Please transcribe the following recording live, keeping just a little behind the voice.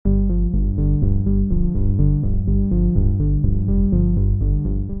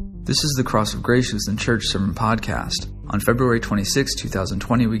This is the Cross of Grace Lutheran Church Sermon Podcast. On February 26,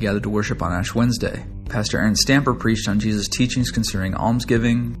 2020, we gathered to worship on Ash Wednesday. Pastor Aaron Stamper preached on Jesus' teachings concerning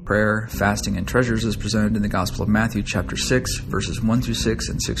almsgiving, prayer, fasting, and treasures as presented in the Gospel of Matthew chapter 6, verses 1 through 6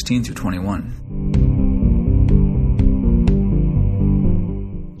 and 16 through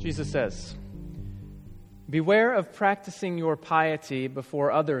 21. Jesus says, "Beware of practicing your piety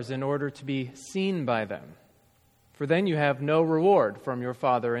before others in order to be seen by them, for then you have no reward from your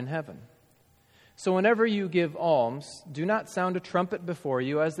Father in heaven. So whenever you give alms, do not sound a trumpet before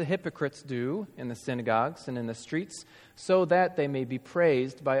you as the hypocrites do in the synagogues and in the streets, so that they may be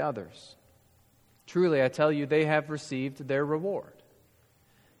praised by others. Truly, I tell you, they have received their reward.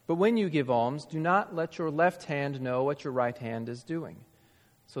 But when you give alms, do not let your left hand know what your right hand is doing,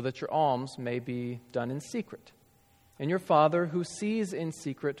 so that your alms may be done in secret. And your Father who sees in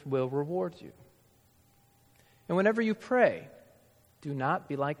secret will reward you. And whenever you pray, do not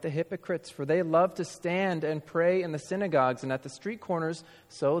be like the hypocrites, for they love to stand and pray in the synagogues and at the street corners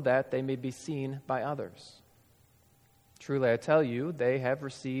so that they may be seen by others. Truly, I tell you, they have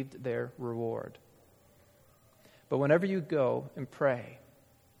received their reward. But whenever you go and pray,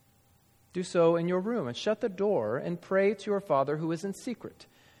 do so in your room and shut the door and pray to your Father who is in secret.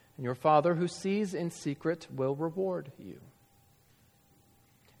 And your Father who sees in secret will reward you.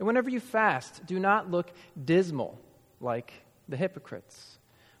 And whenever you fast, do not look dismal like the hypocrites,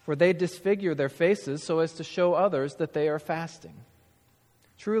 for they disfigure their faces so as to show others that they are fasting.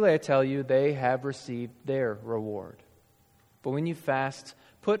 Truly, I tell you, they have received their reward. But when you fast,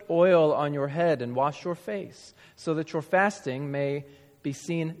 put oil on your head and wash your face, so that your fasting may be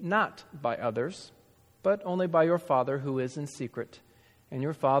seen not by others, but only by your Father who is in secret. And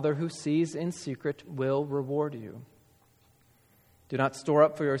your Father who sees in secret will reward you. Do not store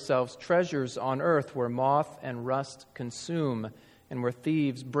up for yourselves treasures on earth where moth and rust consume and where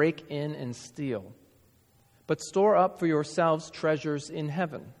thieves break in and steal. But store up for yourselves treasures in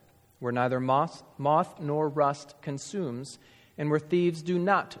heaven where neither moth nor rust consumes and where thieves do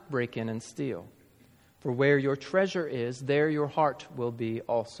not break in and steal. For where your treasure is, there your heart will be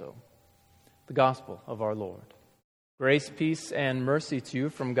also." The Gospel of our Lord. Grace, peace, and mercy to you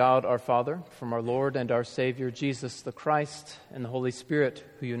from God our Father, from our Lord and our Savior Jesus the Christ, and the Holy Spirit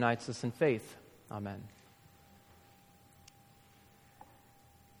who unites us in faith. Amen.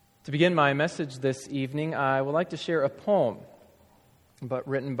 To begin my message this evening, I would like to share a poem, but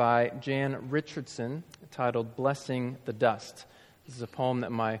written by Jan Richardson, titled "Blessing the Dust." This is a poem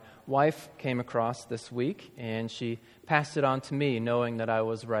that my wife came across this week, and she passed it on to me, knowing that I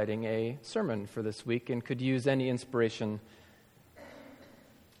was writing a sermon for this week and could use any inspiration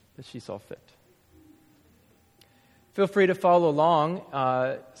that she saw fit. Feel free to follow along.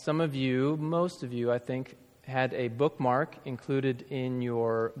 Some of you, most of you, I think, had a bookmark included in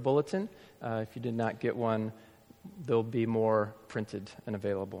your bulletin. If you did not get one, there'll be more printed and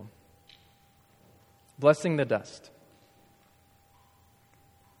available. Blessing the Dust.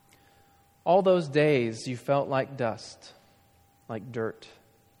 All those days you felt like dust, like dirt,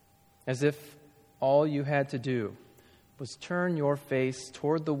 as if all you had to do was turn your face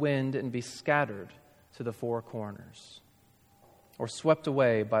toward the wind and be scattered to the four corners, or swept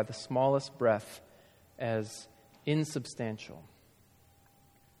away by the smallest breath as insubstantial.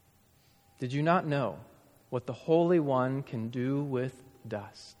 Did you not know what the Holy One can do with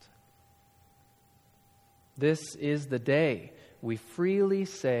dust? This is the day we freely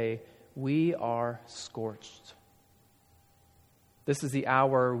say, "We are scorched." This is the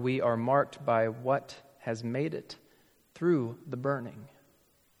hour we are marked by what has made it through the burning.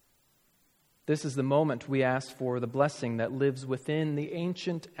 This is the moment we ask for the blessing that lives within the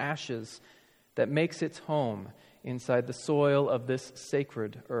ancient ashes that makes its home inside the soil of this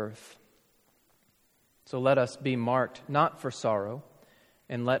sacred earth. So let us be marked not for sorrow,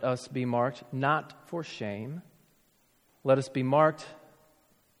 and let us be marked not for shame. Let us be marked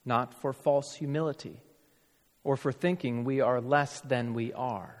not for false humility or for thinking we are less than we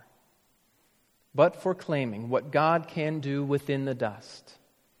are, but for claiming what God can do within the dust,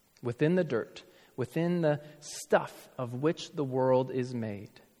 within the dirt, within the stuff of which the world is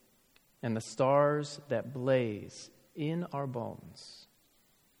made, and the stars that blaze in our bones,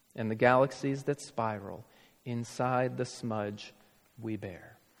 and the galaxies that spiral inside the smudge we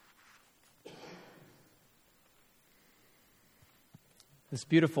bear. This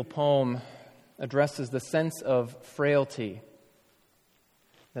beautiful poem addresses the sense of frailty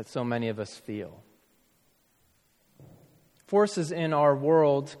that so many of us feel. Forces in our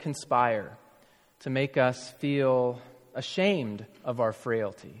world conspire to make us feel ashamed of our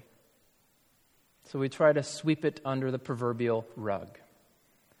frailty. So we try to sweep it under the proverbial rug.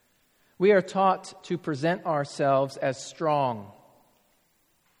 We are taught to present ourselves as strong,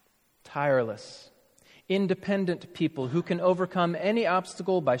 tireless, independent people who can overcome any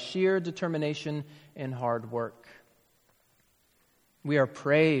obstacle by sheer determination and hard work. We are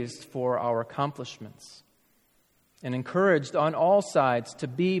praised for our accomplishments and encouraged on all sides to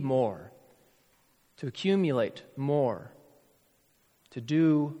be more, to accumulate more, to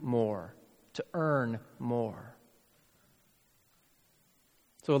do more, to earn more.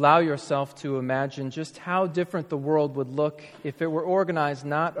 So allow yourself to imagine just how different the world would look if it were organized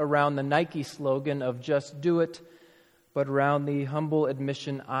not around the Nike slogan of "just do it," but around the humble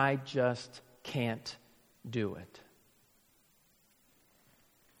admission, "I just can't do it."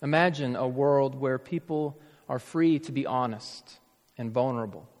 Imagine a world where people are free to be honest and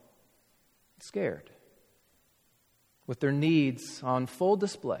vulnerable, scared, with their needs on full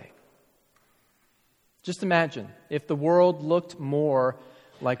display. Just imagine if the world looked more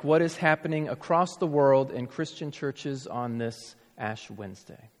like what is happening across the world in Christian churches on this Ash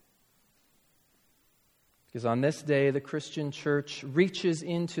Wednesday. Because on this day, the Christian church reaches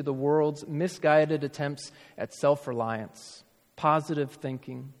into the world's misguided attempts at self-reliance, positive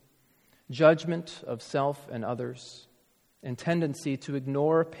thinking, judgment of self and others, and tendency to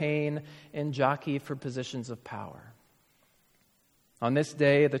ignore pain and jockey for positions of power. On this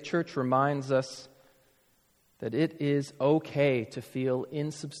day, the church reminds us that it is okay to feel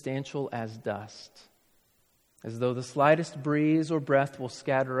insubstantial as dust, as though the slightest breeze or breath will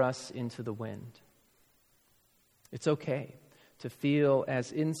scatter us into the wind. It's okay to feel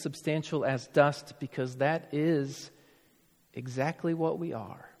as insubstantial as dust because that is exactly what we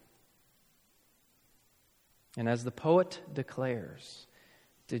are. And as the poet declares,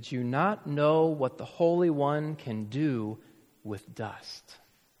 did you not know what the Holy One can do with dust?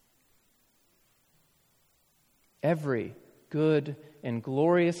 Every good and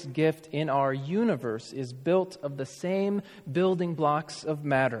glorious gift in our universe is built of the same building blocks of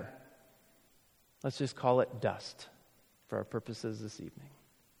matter. Let's just call it dust for our purposes this evening.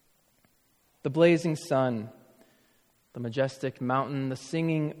 The blazing sun, the majestic mountain, the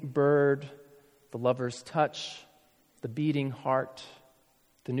singing bird, the lover's touch, the beating heart,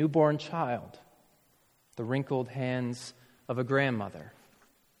 the newborn child, the wrinkled hands of a grandmother.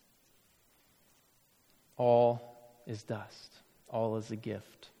 All is dust. All is a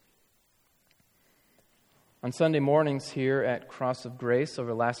gift. On Sunday mornings here at Cross of Grace over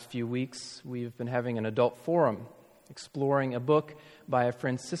the last few weeks, we've been having an adult forum exploring a book by a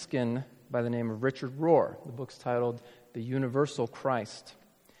Franciscan by the name of Richard Rohr. The book's titled The Universal Christ.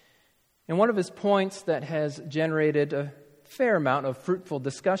 And one of his points that has generated a fair amount of fruitful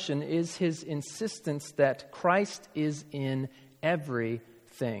discussion is his insistence that Christ is in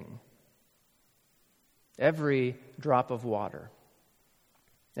everything. Every drop of water,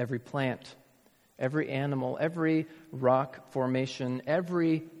 every plant, every animal, every rock formation,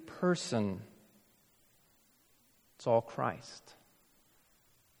 every person. It's all Christ.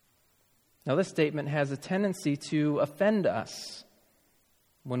 Now, this statement has a tendency to offend us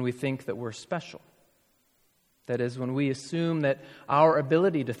when we think that we're special. That is, when we assume that our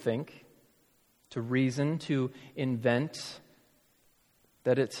ability to think, to reason, to invent,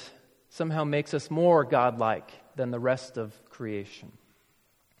 that it somehow makes us more godlike than the rest of creation.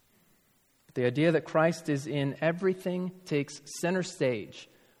 But the idea that Christ is in everything takes center stage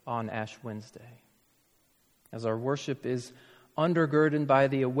on Ash Wednesday, as our worship is undergirded by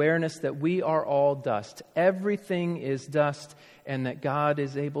the awareness that we are all dust. Everything is dust, and that God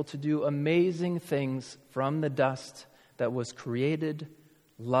is able to do amazing things from the dust that was created,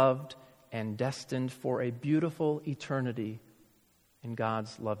 loved, and destined for a beautiful eternity in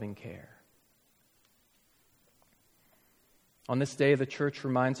God's loving care. On this day, the church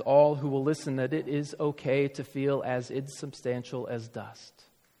reminds all who will listen that it is okay to feel as insubstantial as dust,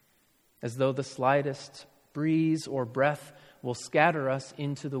 as though the slightest breeze or breath will scatter us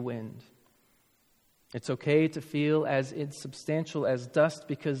into the wind. It's okay to feel as insubstantial as dust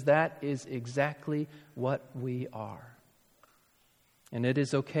because that is exactly what we are. And it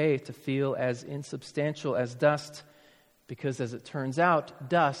is okay to feel as insubstantial as dust because, as it turns out,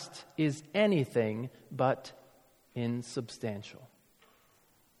 dust is anything but insubstantial.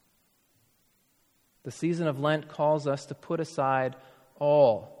 The season of Lent calls us to put aside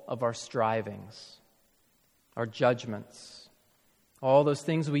all of our strivings, our judgments, all those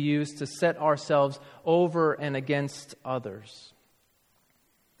things we use to set ourselves over and against others.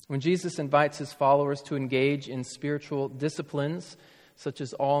 When Jesus invites his followers to engage in spiritual disciplines such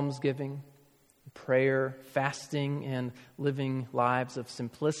as almsgiving, prayer, fasting, and living lives of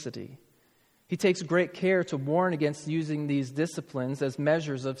simplicity, He takes great care to warn against using these disciplines as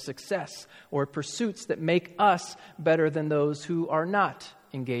measures of success or pursuits that make us better than those who are not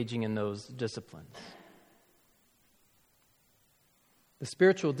engaging in those disciplines. The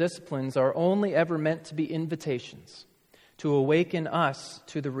spiritual disciplines are only ever meant to be invitations to awaken us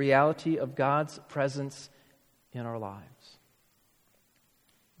to the reality of God's presence in our lives.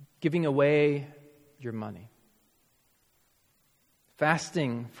 Giving away your money.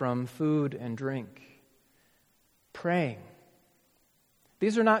 Fasting from food and drink. Praying.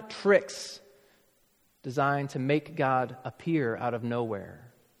 These are not tricks designed to make God appear out of nowhere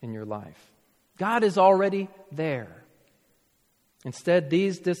in your life. God is already there. Instead,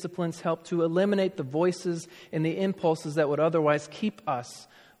 these disciplines help to eliminate the voices and the impulses that would otherwise keep us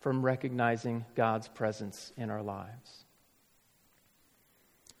from recognizing God's presence in our lives.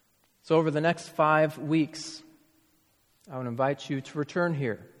 So over the next 5 weeks, I would invite you to return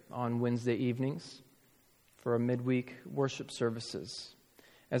here on Wednesday evenings for our midweek worship services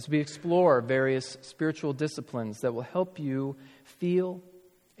as we explore various spiritual disciplines that will help you feel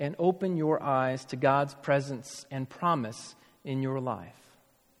and open your eyes to God's presence and promise in your life.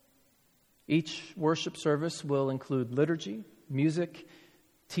 Each worship service will include liturgy, music,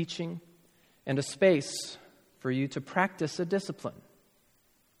 teaching, and a space for you to practice a discipline,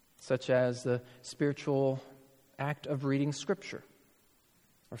 such as the spiritual act of reading Scripture,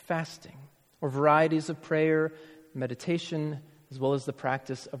 or fasting, or varieties of prayer, meditation, as well as the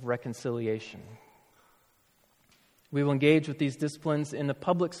practice of reconciliation. We will engage with these disciplines in the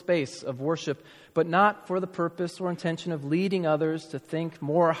public space of worship, but not for the purpose or intention of leading others to think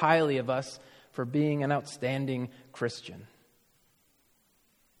more highly of us for being an outstanding Christian.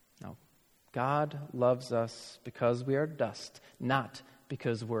 No, God loves us because we are dust, not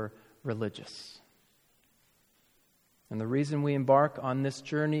because we're religious. And the reason we embark on this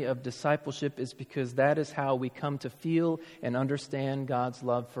journey of discipleship is because that is how we come to feel and understand God's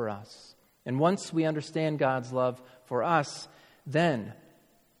love for us. And once we understand God's love for us, then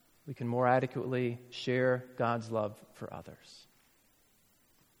we can more adequately share God's love for others.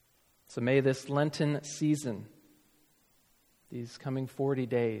 So may this Lenten season, these coming 40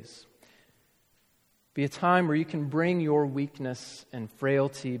 days, be a time where you can bring your weakness and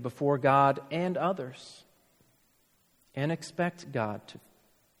frailty before God and others and expect God to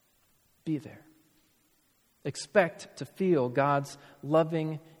be there. Expect to feel God's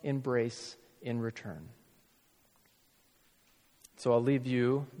loving embrace in return. So I'll leave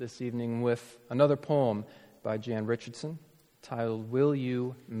you this evening with another poem by Jan Richardson titled, "Will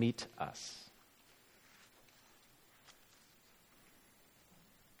You Meet Us?"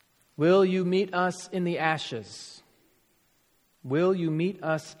 Will you meet us in the ashes? Will you meet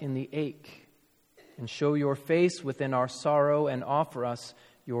us in the ache and show your face within our sorrow and offer us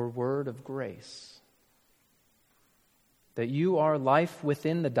your word of grace? That you are life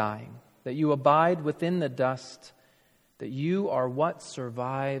within the dying, that you abide within the dust, that you are what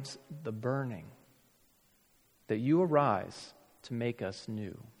survives the burning, that you arise to make us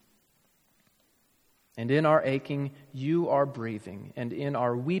new. And in our aching, you are breathing, and in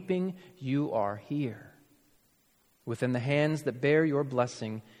our weeping, you are here, within the hands that bear your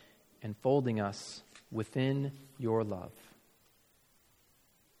blessing, enfolding us within your love.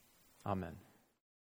 Amen.